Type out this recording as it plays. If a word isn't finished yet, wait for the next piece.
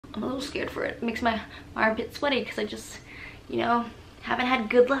I'm a little scared for it. It makes my armpit sweaty because I just, you know, haven't had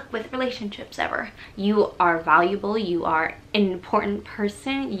good luck with relationships ever. You are valuable. You are an important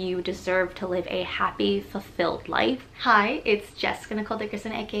person. You deserve to live a happy, fulfilled life. Hi, it's Jessica Nicole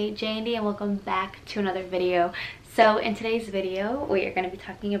Dickerson, aka J&D, and welcome back to another video. So in today's video, we are going to be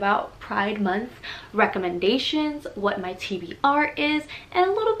talking about Pride Month recommendations, what my TBR is, and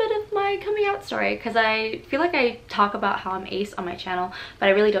a little bit of my coming out story, because I feel like I talk about how I'm ace on my channel, but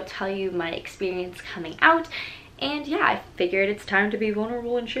I really don't tell you my experience coming out. And yeah, I figured it's time to be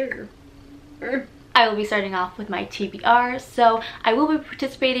vulnerable and share. I will be starting off with my TBR. So I will be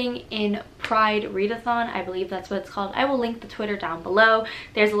participating in Pride READATHON. I believe that's what it's called. I will link the Twitter down below.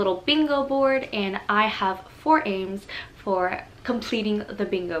 There's a little bingo board and I have 4 aims for completing the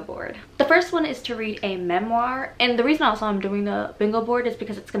bingo board. The first one is to read a memoir, and the reason also I'm doing the bingo board is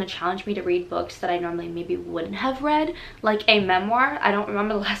because it's going to challenge me to read books that I normally maybe wouldn't have read, like a memoir. I don't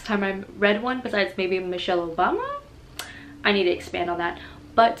remember the last time I read one besides maybe Michelle Obama. I need to expand on that.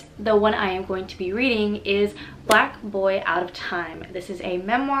 But the one I am going to be reading is Black Boy Out of Time. This is a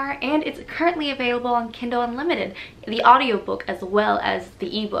memoir and it's currently available on Kindle Unlimited, the audiobook as well as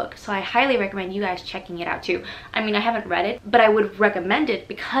the ebook. So I highly recommend you guys checking it out too. I mean, I haven't read it, but I would recommend it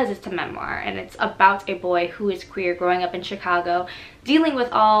because it's a memoir and it's about a boy who is queer growing up in Chicago, dealing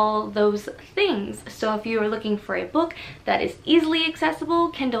with all those things. So if you are looking for a book that is easily accessible,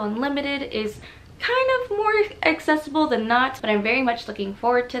 Kindle Unlimited is kind of more accessible than not, but I'm very much looking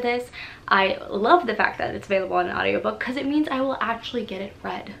forward to this. I love the fact that it's available on an audiobook because it means I will actually get it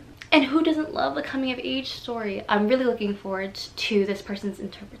read. And who doesn't love a coming of age story? I'm really looking forward to this person's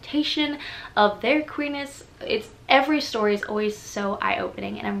interpretation of their queerness. Every story is always so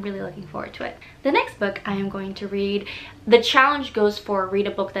eye-opening and I'm really looking forward to it. The next book I am going to read, the challenge goes for read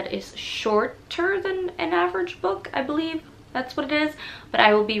a book that is shorter than an average book, I believe. That's what it is. But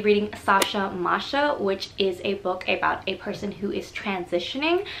I will be reading Sasha Masha, which is a book about a person who is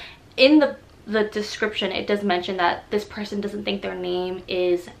transitioning. In the description, it does mention that this person doesn't think their name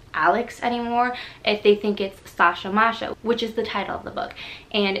is Alex anymore, if they think it's Sasha Masha, which is the title of the book.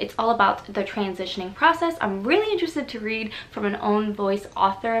 And it's all about the transitioning process. I'm really interested to read from an own voice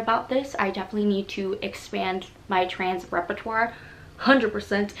author about this. I definitely need to expand my trans repertoire,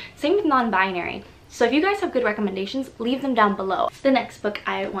 100%. Same with non-binary. So if you guys have good recommendations, leave them down below. The next book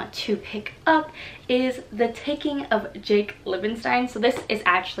I want to pick up is The Taking of Jake Liebenstein. So this is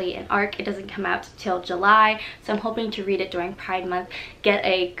actually an arc. It doesn't come out till July. So I'm hoping to read it during Pride Month. Get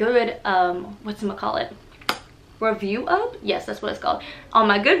a good, whatchamacallit, review up? Yes, that's what it's called. On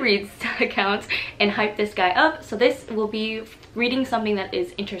my Goodreads account and hype this guy up. So this will be reading something that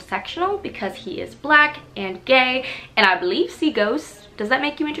is intersectional because he is black and gay. And I believe see ghosts. Does that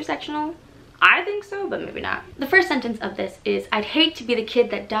make you intersectional? I think so, but maybe not. The first sentence of this is, I'd hate to be the kid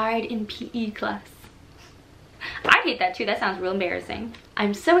that died in PE class. I hate that too. That sounds real embarrassing.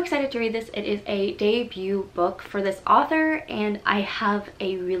 I'm so excited to read this. It is a debut book for this author and I have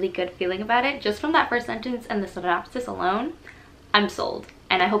a really good feeling about it. Just from that first sentence and the synopsis alone, I'm sold.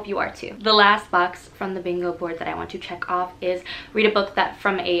 And I hope you are too. The last box from the bingo board that I want to check off is read a book that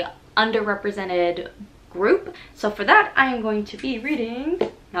from a underrepresented group. So for that, I am going to be reading,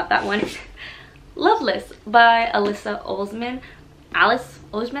 not that one, Loveless by Alyssa Oseman. Alice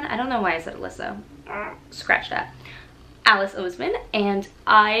Oseman? I don't know why I said Alyssa. Scratch that. Alice Oseman. And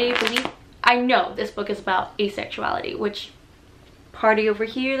I know this book is about asexuality, which party over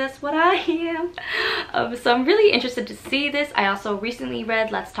here, that's what I am. So I'm really interested to see this. I also recently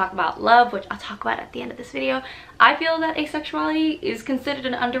read Let's Talk About Love, which I'll talk about at the end of this video. I feel that asexuality is considered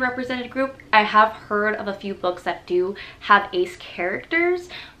an underrepresented group. I have heard of a few books that do have ace characters,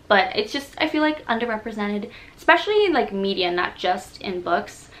 but it's just, I feel like underrepresented, especially in like media, not just in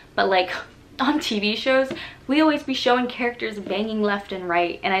books, but like on TV shows. We always be showing characters banging left and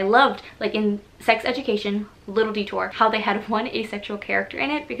right, and I loved, like in Sex Education, little detour, how they had one asexual character in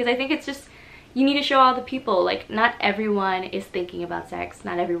it, because I think it's just, you need to show all the people, like not everyone is thinking about sex,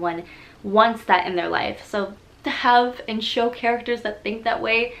 not everyone wants that in their life. So to have and show characters that think that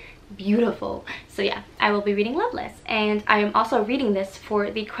way, beautiful. So yeah, I will be reading Loveless, and I am also reading this for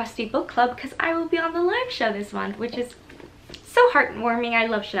the Crusty book club because I will be on the live show this month, which is so heartwarming. I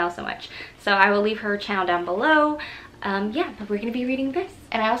love Chanel so much. So I will leave her channel down below. Yeah, but we're gonna be reading this.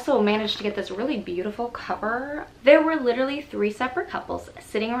 And I also managed to get this really beautiful cover. There were literally 3 separate couples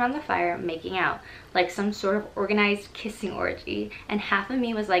sitting around the fire making out, like some sort of organized kissing orgy. And half of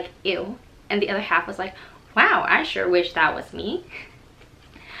me was like, ew. And the other half was like, wow, I sure wish that was me.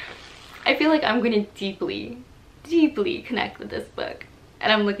 I feel like I'm gonna deeply, deeply connect with this book.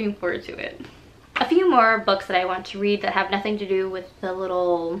 And I'm looking forward to it. A few more books that I want to read that have nothing to do with the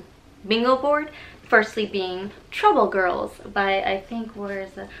little bingo board. Firstly being Trouble Girls by, I think, where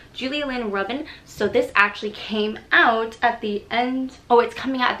is it? Julia Lynn Rubin. So this actually came out at the end, oh, it's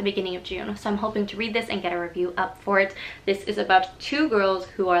coming out at the beginning of June. So I'm hoping to read this and get a review up for it. This is about two girls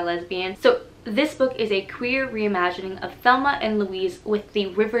who are lesbians. So this book is a queer reimagining of Thelma and Louise with the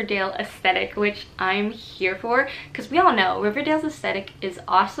Riverdale aesthetic, which I'm here for, because we all know Riverdale's aesthetic is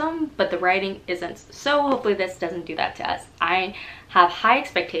awesome, but the writing isn't. So hopefully this doesn't do that to us. I have high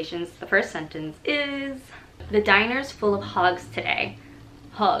expectations. The first sentence is, "The diner's full of hogs today."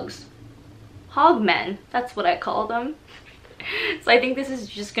 Hogs. Hogmen, that's what I call them. So I think this is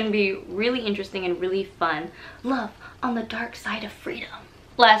just going to be really interesting and really fun. Love on the dark side of freedom.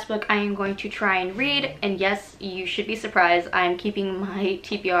 Last book I am going to try and read, and yes, you should be surprised, I'm keeping my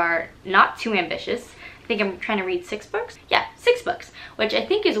TBR not too ambitious. I think I'm trying to read 6 books? Yeah, 6 books, which I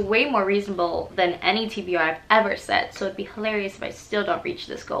think is way more reasonable than any TBR I've ever set, so it'd be hilarious if I still don't reach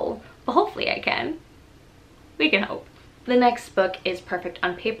this goal, but hopefully I can. We can hope. The next book is Perfect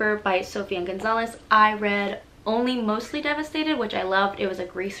on Paper by Sofia Gonzalez. I read Only Mostly Devastated, which I loved. It was a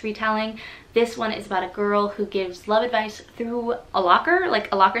Grease retelling. This one is about a girl who gives love advice through a locker,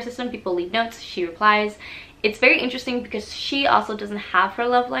 like a locker system. People leave notes, she replies. It's very interesting because she also doesn't have her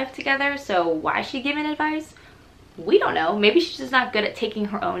love life together, so why is she giving advice? We don't know. Maybe she's just not good at taking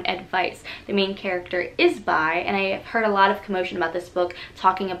her own advice. The main character is bi, and I have heard a lot of commotion about this book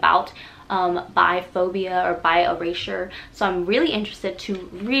talking about biphobia or bi-erasure, so I'm really interested to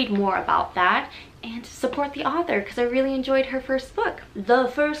read more about that and to support the author because I really enjoyed her first book. The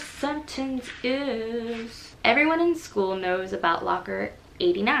first sentence is, everyone in school knows about locker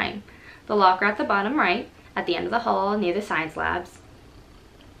 89. The locker at the bottom right, at the end of the hall near the science labs.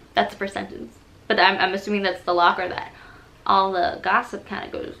 That's the first sentence. But I'm assuming that's the locker that all the gossip kind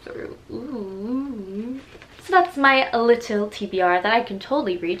of goes through. Ooh. So that's my little TBR that I can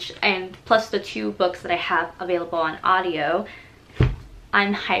totally reach, and plus the 2 books that I have available on audio.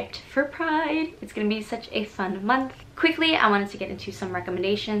 I'm hyped for Pride. It's gonna be such a fun month. Quickly, I wanted to get into some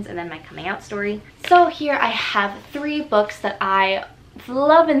recommendations and then my coming out story. So here I have 3 books that I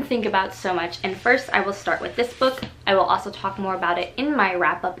love and think about so much, and first I will start with this book. I will also talk more about it in my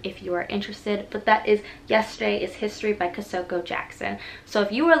wrap-up if you are interested, but that is Yesterday is History by Kosoko Jackson. So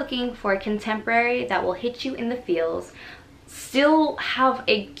if you are looking for a contemporary that will hit you in the feels, still have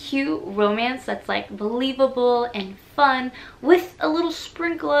a cute romance that's like believable and fun with a little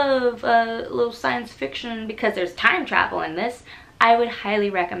sprinkle of little science fiction because there's time travel in this, I would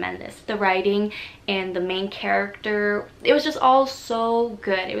highly recommend this. The writing and the main character, it was just all so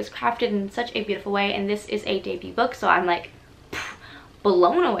good. It was crafted in such a beautiful way, and this is a debut book, so I'm like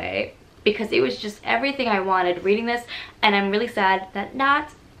blown away because it was just everything I wanted reading this, and I'm really sad that not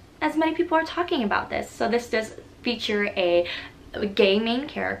as many people are talking about this. So this does feature a gay main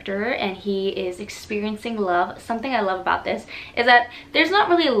character, and he is experiencing love. Something I love about this is that there's not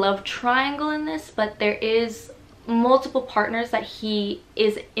really a love triangle in this, but there is multiple partners that he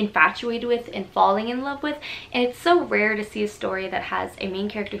is infatuated with and falling in love with, and it's so rare to see a story that has a main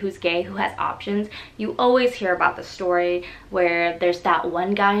character who's gay who has options. You always hear about the story where there's that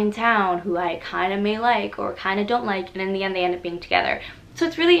one guy in town who I kind of may like or kind of don't like, and in the end they end up being together. So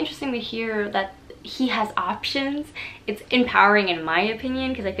it's really interesting to hear that he has options. It's empowering in my opinion,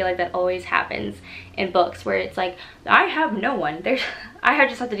 because I feel like that always happens in books where it's like, I have no one. I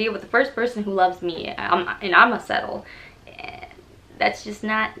just have to deal with the first person who loves me, and I'm gonna settle. That's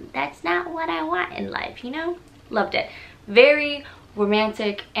not what I want in life, you know? Loved it. Very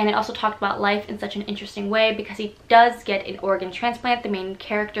romantic, and it also talked about life in such an interesting way because he does get an organ transplant. The main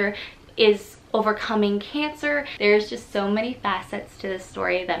character is overcoming cancer. There's just so many facets to this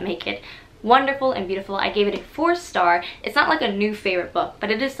story that make it wonderful and beautiful. I gave it a 4-star. It's not like a new favorite book,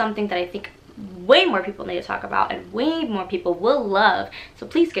 but it is something that I think way more people need to talk about and way more people will love. So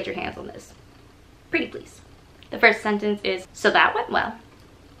please get your hands on this. Pretty please. The first sentence is, so that went well.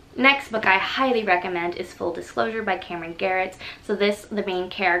 Next book I highly recommend is Full Disclosure by Cameron Garrett. So the main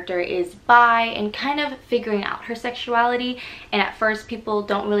character is bi and kind of figuring out her sexuality, and at first people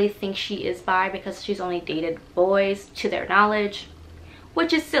don't really think she is bi because she's only dated boys to their knowledge,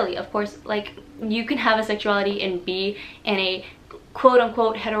 which is silly. Of course, like, you can have a sexuality and be in a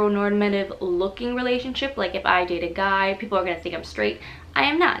quote-unquote heteronormative looking relationship. Like, if I date a guy, people are gonna think I'm straight. I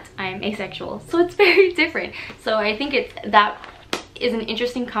am not. I am asexual, so it's very different. So I think that is an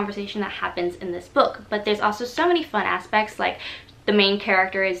interesting conversation that happens in this book, but there's also so many fun aspects, like the main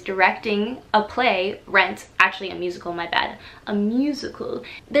character is directing a play, Rent, actually a musical, my bad, a musical.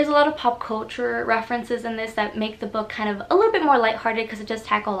 There's a lot of pop culture references in this that make the book kind of a little bit more lighthearted because it does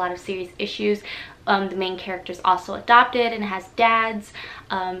tackle a lot of serious issues. The main character is also adopted and has dads,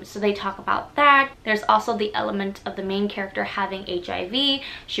 so they talk about that. There's also the element of the main character having HIV.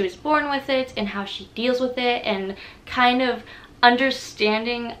 She was born with it and how she deals with it, and kind of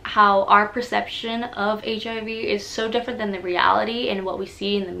understanding how our perception of HIV is so different than the reality and what we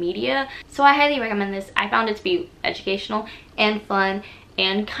see in the media. So I highly recommend this. I found it to be educational and fun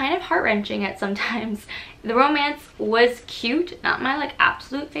and kind of heart-wrenching at some times. The romance was cute, not my like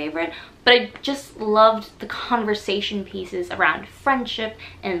absolute favorite, but I just loved the conversation pieces around friendship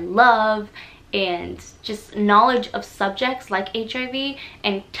and love and just knowledge of subjects like HIV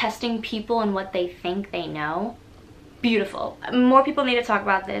and testing people and what they think they know. Beautiful. More people need to talk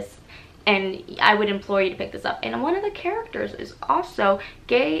about this, and I would implore you to pick this up. And one of the characters is also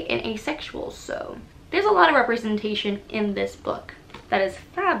gay and asexual, so there's a lot of representation in this book that is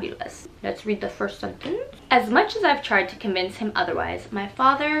fabulous. Let's read the first sentence. As much as I've tried to convince him otherwise, my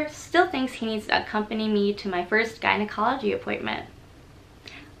father still thinks he needs to accompany me to my first gynecology appointment.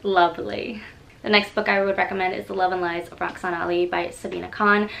 Lovely. The next book I would recommend is The Love and Lies of Roxane Ali by Sabina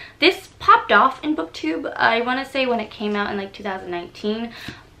Khan. This popped off in BookTube, I want to say when it came out in like 2019,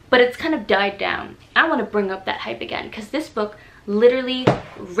 but it's kind of died down. I want to bring up that hype again because this book literally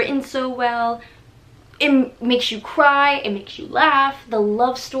written so well. It makes you cry, it makes you laugh. The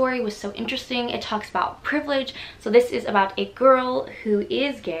love story was so interesting. It talks about privilege. So this is about a girl who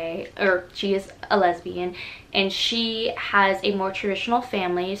is gay, or she is a lesbian, and she has a more traditional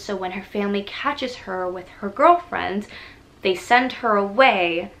family. So when her family catches her with her girlfriend, they send her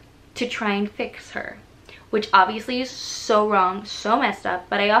away to try and fix her, which obviously is so wrong, so messed up.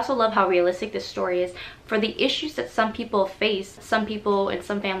 But I also love how realistic this story is for the issues that some people face. Some people in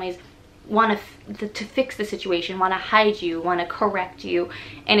some families want to fix the situation, want to hide you, want to correct you,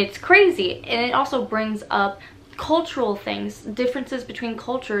 and it's crazy. And it also brings up cultural things, differences between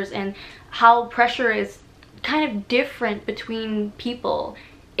cultures, and how pressure is kind of different between people.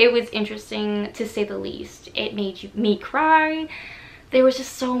 It was interesting to say the least. It made me cry. There was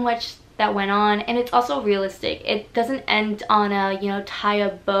just so much that went on, and it's also realistic. It doesn't end on a, you know, tie a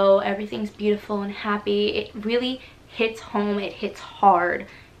bow, everything's beautiful and happy. It really hits home, it hits hard.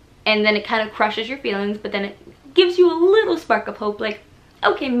 And then it kind of crushes your feelings, but then it gives you a little spark of hope, like,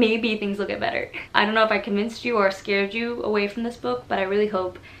 okay, maybe things will get better. I don't know if I convinced you or scared you away from this book, but I really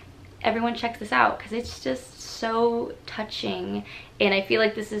hope everyone checks this out because it's just so touching. And I feel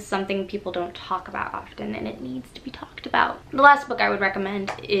like this is something people don't talk about often, and it needs to be talked about. The last book I would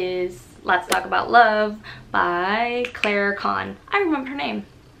recommend is Let's Talk About Love by Claire Kahn. I remember her name.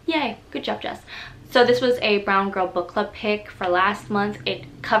 Yay, good job, Jess. So this was a Brown Girl Book Club pick for last month. It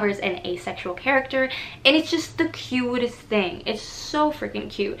covers an asexual character, and it's just the cutest thing. It's so freaking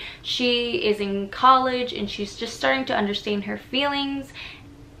cute. She is in college, and she's just starting to understand her feelings,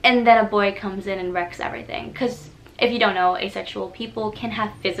 and then a boy comes in and wrecks everything. Because if you don't know, asexual people can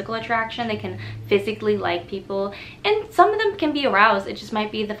have physical attraction. They can physically like people, and some of them can be aroused. It just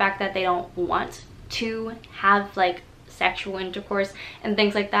might be the fact that they don't want to have like sexual intercourse and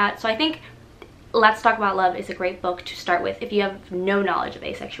things like that. So I think Let's Talk About Love is a great book to start with if you have no knowledge of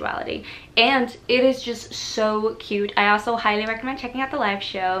asexuality, and it is just so cute. I also highly recommend checking out the live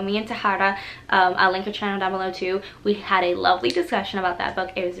show. Me and Tahara, I'll link her channel down below too. We had a lovely discussion about that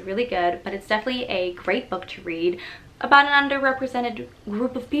book. It was really good, but it's definitely a great book to read about an underrepresented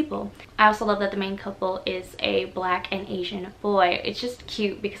group of people. I also love that the main couple is a Black and Asian boy. It's just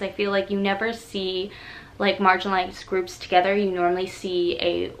cute because I feel like you never see like marginalized groups together. You normally see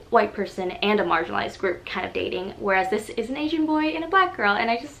a white person and a marginalized group kind of dating, whereas this is an Asian boy and a Black girl,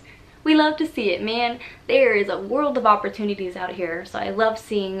 and we love to see it, man. There is a world of opportunities out here, so I love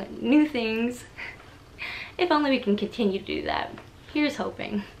seeing new things. If only we can continue to do that. Here's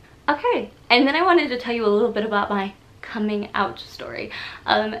hoping. Okay, and then I wanted to tell you a little bit about my coming out story.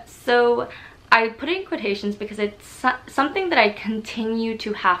 So I put it in quotations because it's something that I continue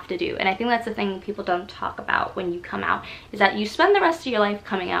to have to do, and I think that's the thing people don't talk about when you come out, is that you spend the rest of your life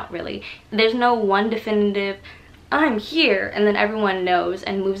coming out, really. There's no one definitive, I'm here, and then everyone knows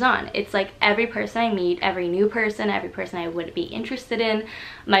and moves on. It's like every person I meet, every new person, every person I would be interested in,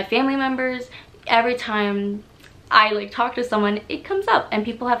 my family members, every time I like talk to someone, it comes up and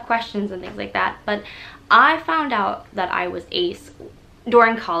people have questions and things like that. But I found out that I was ace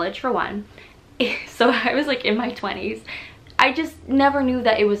during college, for one. So I was like in my 20s. I just never knew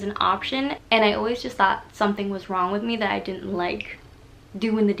that it was an option, and I always just thought something was wrong with me that I didn't like.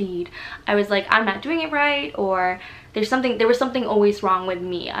 doing the deed. I was like, I'm not doing it right, or there was something always wrong with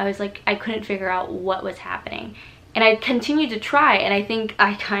me. I was like, I couldn't figure out what was happening. And I continued to try, and I think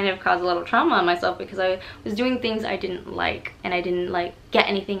I kind of caused a little trauma on myself because I was doing things I didn't like and I didn't like get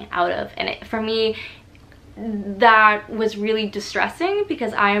anything out of. And for me, that was really distressing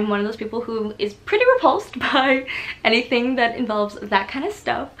because I am one of those people who is pretty repulsed by anything that involves that kind of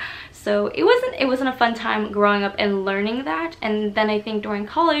stuff. So it wasn't a fun time growing up and learning that. And then I think during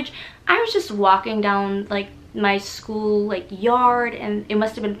college, I was just walking down like my school like yard, and it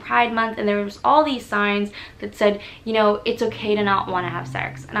must have been Pride Month, and there was all these signs that said, you know, it's okay to not want to have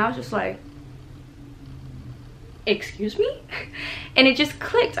sex. And I was just like, excuse me? And it just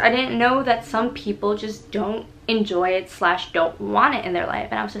clicked. I didn't know that some people just don't enjoy it / don't want it in their life.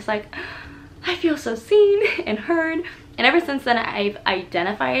 And I was just like, I feel so seen and heard. And ever since then, I've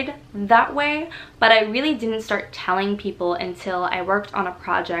identified that way, but I really didn't start telling people until I worked on a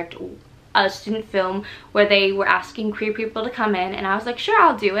project, a student film, where they were asking queer people to come in, and I was like, sure,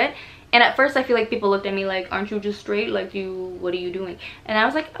 I'll do it. And at first I feel like people looked at me like, aren't you just straight? Like, what are you doing? And I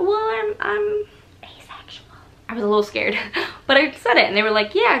was like, well, I'm asexual. I was a little scared, but I said it, and they were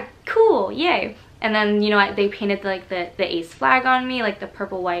like, yeah, cool, yay. And then, you know, they painted like the ace flag on me, like the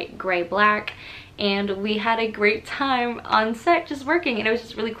purple, white, gray, black, and we had a great time on set just working. And it was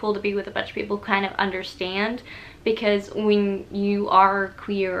just really cool to be with a bunch of people who kind of understand, because when you are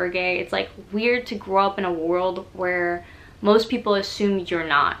queer or gay, it's like weird to grow up in a world where most people assume you're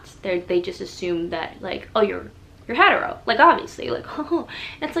not. They just assume that like, oh, you're hetero, like obviously, like, oh.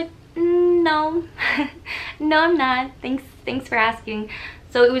 And it's like, no, no, I'm not. Thanks for asking.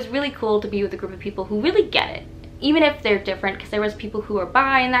 So it was really cool to be with a group of people who really get it, even if they're different, because there was people who were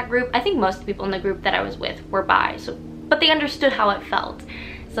bi in that group. I think most of the people in the group that I was with were bi, but they understood how it felt.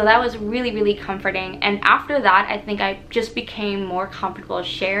 So that was really, really comforting. And after that, I think I just became more comfortable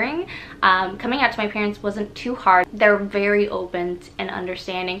sharing. Coming out to my parents wasn't too hard. They're very open and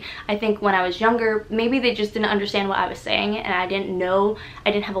understanding. I think when I was younger, maybe they just didn't understand what I was saying, and I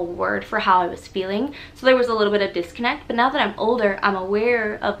didn't have a word for how I was feeling. So there was a little bit of disconnect. But now that I'm older, I'm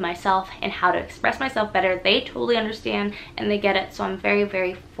aware of myself and how to express myself better. They totally understand and they get it. So I'm very,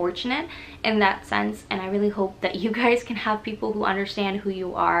 very fortunate in that sense, and I really hope that you guys can have people who understand who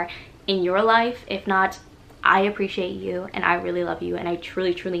you are in your life. If not, I appreciate you and I really love you, and I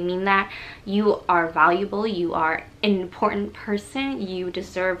truly, truly mean that. You are valuable. You are an important person. You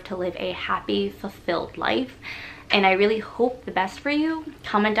deserve to live a happy, fulfilled life, and I really hope the best for you.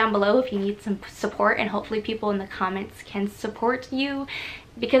 Comment down below if you need some support, and hopefully people in the comments can support you,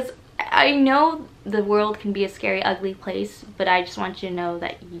 because I know the world can be a scary, ugly place, but I just want you to know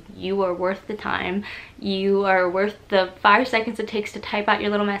that you are worth the time. You are worth the 5 seconds it takes to type out your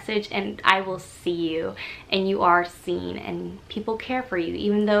little message, and I will see you, and you are seen, and people care for you,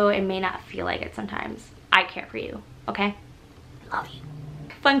 even though it may not feel like it sometimes. I care for you, okay? I love you.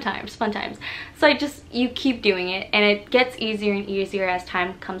 Fun times, fun times. So you keep doing it, and it gets easier and easier as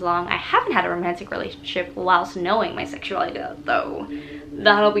time comes along. I haven't had a romantic relationship whilst knowing my sexuality, though.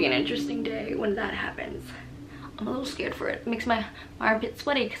 That'll be an interesting day when that happens. I'm a little scared for it. It makes my armpit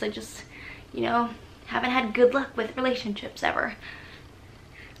sweaty because I just, you know, haven't had good luck with relationships ever.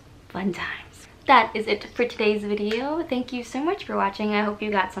 Fun times. That is it for today's video. Thank you so much for watching. I hope you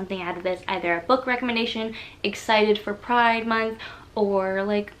got something out of this, either a book recommendation, excited for Pride Month, or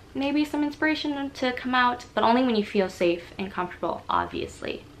like maybe some inspiration to come out, but only when you feel safe and comfortable,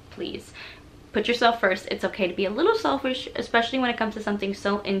 obviously. Please put yourself first. It's okay to be a little selfish, especially when it comes to something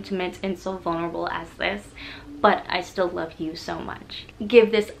so intimate and so vulnerable as this, but I still love you so much.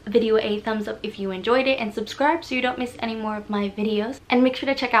 Give this video a thumbs up if you enjoyed it, and subscribe so you don't miss any more of my videos. And make sure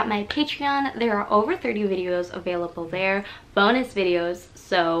to check out my Patreon. There are over 30 videos available there, bonus videos,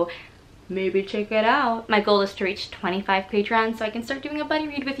 so maybe check it out. My goal is to reach 25 patrons so I can start doing a buddy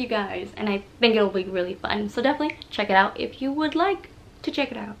read with you guys, and I think it'll be really fun. So definitely check it out if you would like to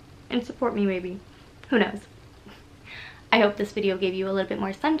check it out and support me, maybe. Who knows? I hope this video gave you a little bit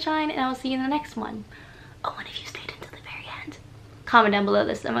more sunshine, and I will see you in the next one. Oh, and if you stayed until the very end, comment down below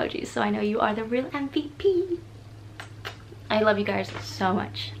this emoji so I know you are the real MVP. I love you guys so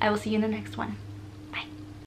much. I will see you in the next one.